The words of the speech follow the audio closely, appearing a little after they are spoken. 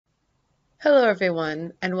Hello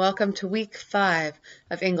everyone, and welcome to week 5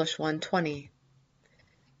 of English 120.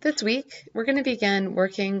 This week, we're going to begin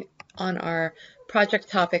working on our project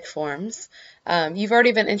topic forms. You've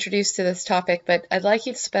already been introduced to this topic, but I'd like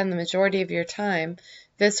you to spend the majority of your time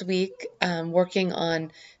this week working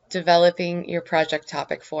on developing your project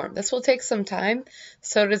topic form. This will take some time,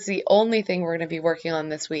 so it is the only thing we're going to be working on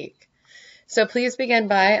this week. So please begin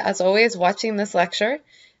by, as always, watching this lecture.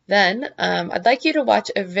 Then I'd like you to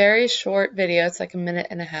watch a very short video. It's like a minute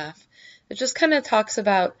and a half. It just kind of talks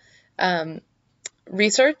about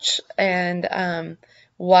research and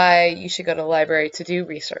why you should go to the library to do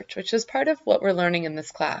research, which is part of what we're learning in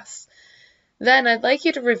this class. Then I'd like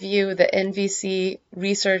you to review the NVC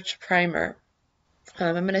Research Primer.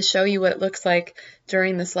 I'm going to show you what it looks like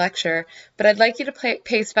during this lecture, but I'd like you to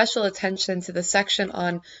pay special attention to the section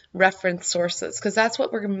on reference sources, because that's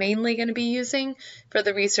what we're mainly going to be using for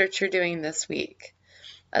the research you're doing this week.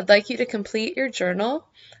 I'd like you to complete your journal,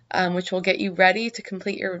 which will get you ready to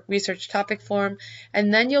complete your research topic form,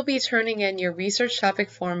 and then you'll be turning in your research topic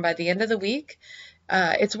form by the end of the week.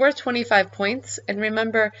 It's worth 25 points, and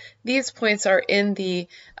remember, these points are in the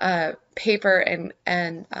paper and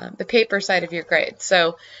the paper side of your grade,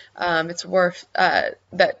 so it's worth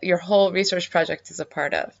that your whole research project is a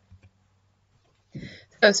part of.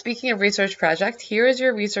 So speaking of research project, here is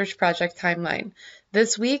your research project timeline.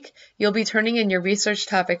 This week, you'll be turning in your research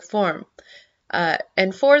topic form.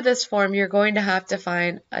 And for this form, you're going to have to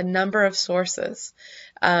find a number of sources.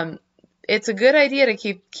 It's a good idea to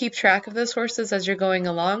keep track of the sources as you're going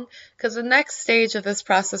along, because the next stage of this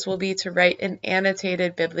process will be to write an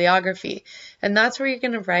annotated bibliography. And that's where you're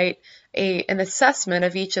going to write an assessment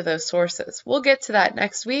of each of those sources. We'll get to that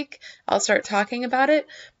next week. I'll start talking about it.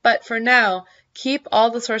 But for now, keep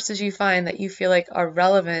all the sources you find that you feel like are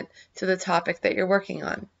relevant to the topic that you're working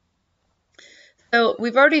on. So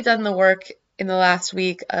we've already done the work in the last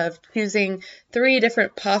week of choosing 3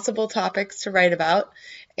 different possible topics to write about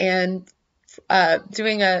and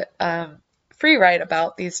doing a free write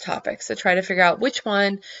about these topics to try to figure out which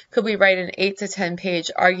one could we write an 8 to 10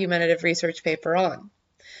 page argumentative research paper on.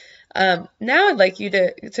 Now I'd like you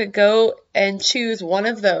to go and choose one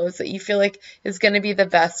of those that you feel like is going to be the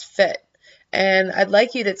best fit. And I'd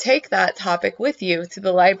like you to take that topic with you to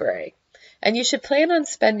the library. And you should plan on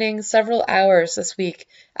spending several hours this week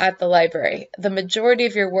at the library. The majority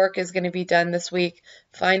of your work is going to be done this week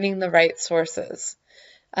finding the right sources.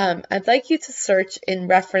 I'd like you to search in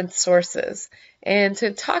reference sources. And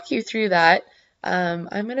to talk you through that, I'm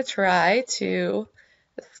going to try to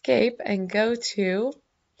escape and go to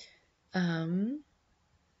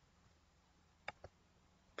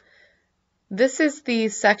this is the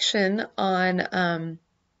section on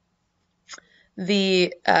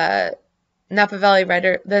the Napa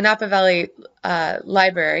Valley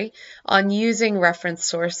Library on using reference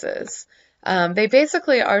sources. They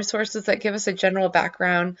basically are sources that give us a general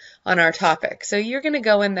background on our topic. So you're going to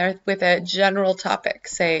go in there with a general topic,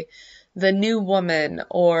 say the new woman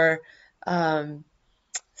or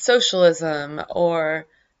socialism or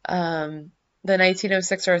the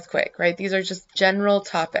 1906 earthquake, right? These are just general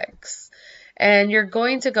topics. And you're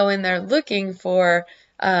going to go in there looking for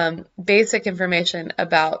basic information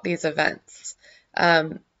about these events.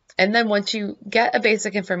 And then once you get a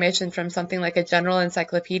basic information from something like a general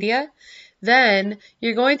encyclopedia, then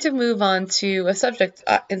you're going to move on to a subject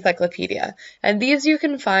encyclopedia. And these you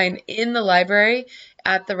can find in the library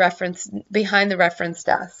at the behind the reference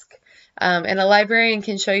desk. And a librarian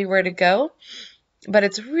can show you where to go, but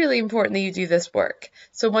it's really important that you do this work.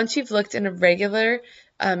 So once you've looked in a regular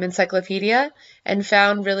encyclopedia and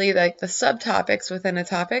found really like the subtopics within a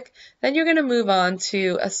topic, then you're going to move on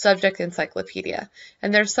to a subject encyclopedia.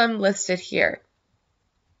 And there's some listed here.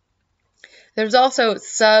 There's also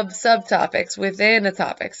subtopics within a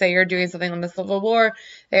topic. Say you're doing something on the Civil War,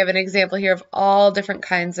 they have an example here of all different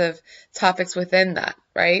kinds of topics within that,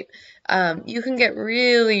 right? You can get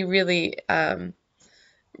really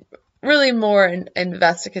more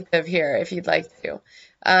investigative here if you'd like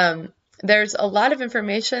to. There's a lot of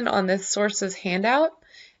information on this sources handout,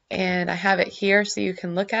 and I have it here so you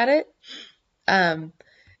can look at it.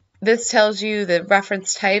 This tells you the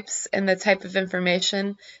reference types and the type of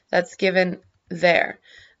information that's given there.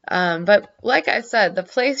 But like I said, the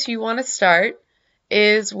place you want to start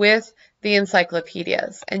is with the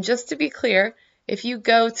encyclopedias. And just to be clear, if you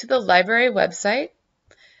go to the library website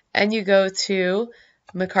and you go to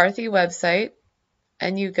McCarthy website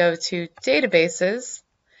and you go to databases,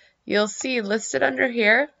 you'll see listed under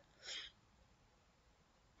here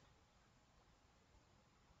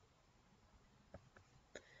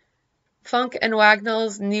Funk and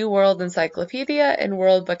Wagnall's New World Encyclopedia and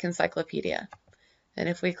World Book Encyclopedia. And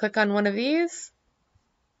if we click on one of these,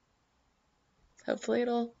 hopefully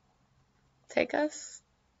it'll take us.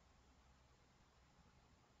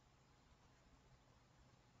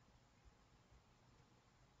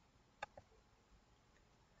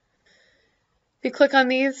 If you click on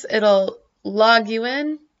these, it'll log you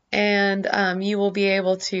in, and you will be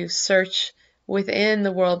able to search within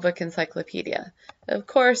the World Book Encyclopedia. Of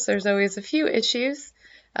course, there's always a few issues.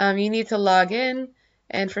 You need to log in,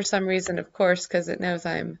 and for some reason, of course, because it knows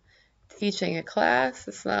I'm teaching a class,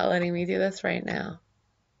 it's not letting me do this right now.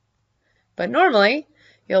 But normally,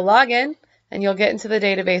 you'll log in, and you'll get into the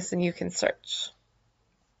database, and you can search.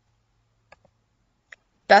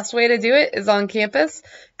 Best way to do it is on campus,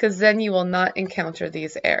 because then you will not encounter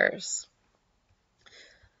these errors.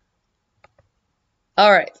 All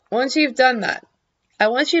right, once you've done that, I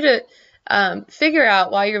want you to figure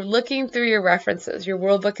out, while you're looking through your references, your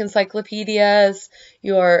World Book Encyclopedias,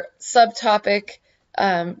 your subtopic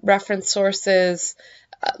reference sources,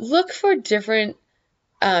 look for different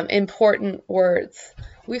important words.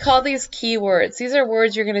 We call these keywords. These are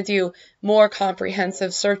words you're going to do more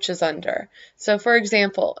comprehensive searches under. So for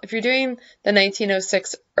example, if you're doing the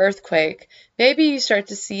 1906 earthquake, maybe you start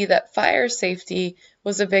to see that fire safety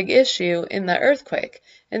was a big issue in the earthquake.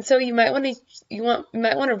 And so you might want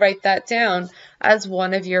to write that down as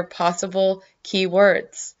one of your possible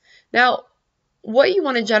keywords. Now, what you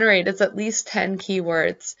want to generate is at least 10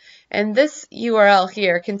 keywords. And this URL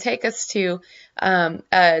here can take us to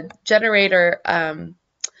a generator.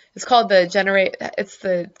 It's called it's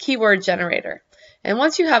the keyword generator. And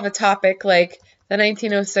once you have a topic like the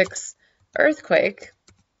 1906 earthquake,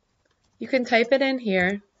 you can type it in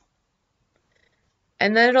here,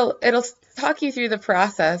 and then it'll talk you through the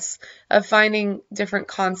process of finding different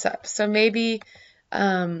concepts. So maybe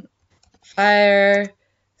fire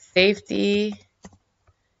safety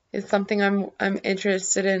is something I'm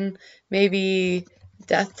interested in. Maybe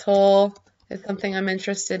death toll is something I'm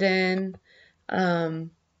interested in.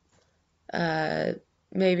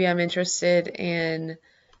 Maybe I'm interested in,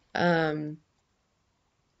 we'll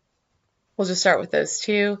just start with those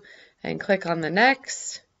two and click on the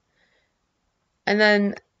next. And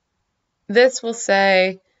then this will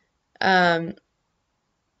say, this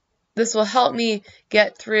will help me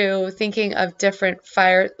get through thinking of different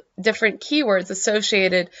keywords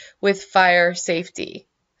associated with fire safety.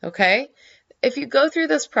 Okay? If you go through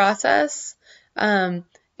this process,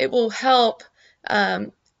 it will help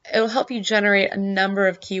you generate a number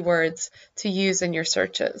of keywords to use in your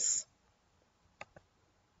searches.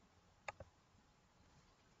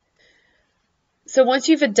 So once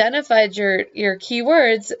you've identified your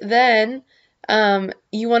keywords, then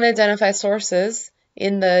you want to identify sources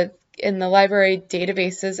in the library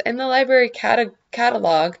databases and the library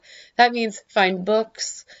catalog. That means find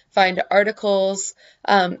books, find articles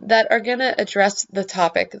that are going to address the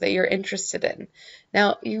topic that you're interested in.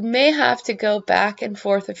 Now, you may have to go back and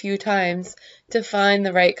forth a few times to find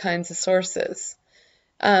the right kinds of sources.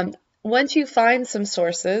 Once you find some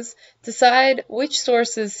sources, decide which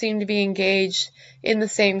sources seem to be engaged in the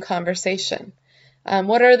same conversation.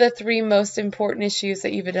 What are the 3 most important issues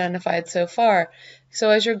that you've identified so far? So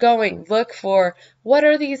as you're going, look for what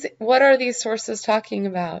are these sources talking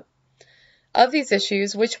about? Of these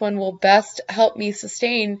issues, which one will best help me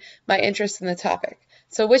sustain my interest in the topic?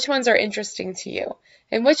 So which ones are interesting to you?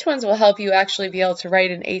 And which ones will help you actually be able to write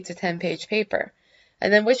an 8 to 10 page paper?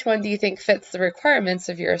 And then which one do you think fits the requirements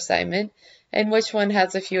of your assignment? And which one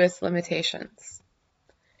has the fewest limitations?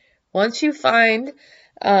 Once you find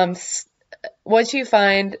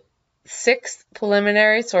 6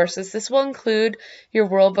 preliminary sources, this will include your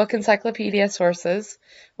World Book Encyclopedia sources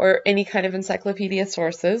or any kind of encyclopedia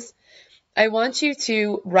sources. I want you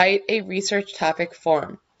to write a research topic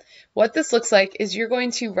form. What this looks like is you're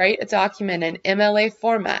going to write a document in MLA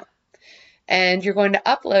format, and you're going to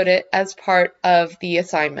upload it as part of the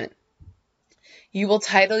assignment. You will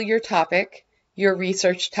title your topic, your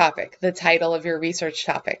research topic, the title of your research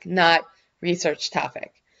topic, not research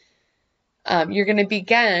topic. You're going to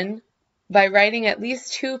begin by writing at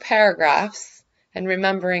least 2 paragraphs, and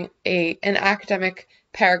remembering an academic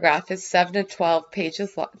paragraph is 7 to 12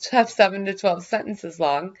 pages long, 7 to 12 sentences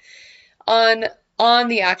long, on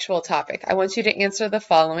the actual topic. I want you to answer the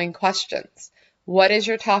following questions. What is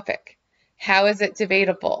your topic? How is it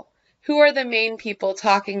debatable? Who are the main people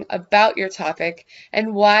talking about your topic,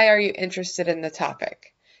 and why are you interested in the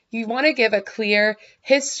topic? You want to give a clear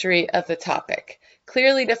history of the topic,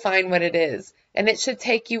 clearly define what it is, and it should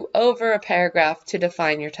take you over a paragraph to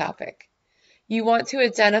define your topic. you want to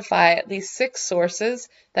identify at least 6 sources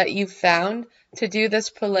that you've found to do this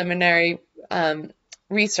preliminary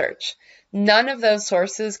research. None of those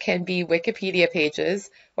sources can be Wikipedia pages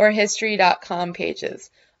or history.com pages.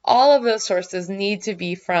 All of those sources need to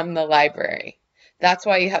be from the library. That's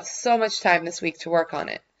why you have so much time this week to work on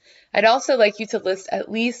it. I'd also like you to list at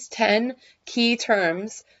least 10 key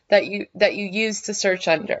terms that you use to search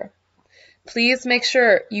under. Please make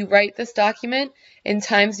sure you write this document in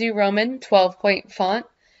Times New Roman 12-point font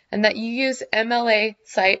and that you use MLA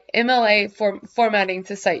formatting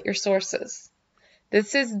to cite your sources.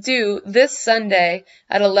 This is due this Sunday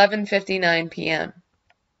at 11:59 p.m.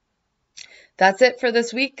 That's it for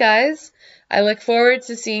this week, guys. I look forward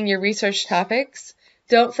to seeing your research topics.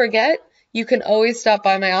 Don't forget, you can always stop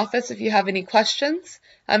by my office if you have any questions.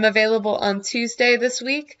 I'm available on Tuesday this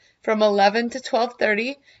week from 11 to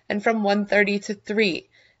 12:30 and from 1:30 to 3.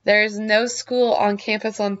 There is no school on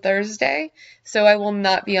campus on Thursday, so I will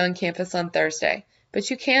not be on campus on Thursday. But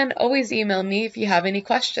you can always email me if you have any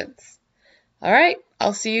questions. All right,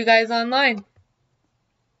 I'll see you guys online.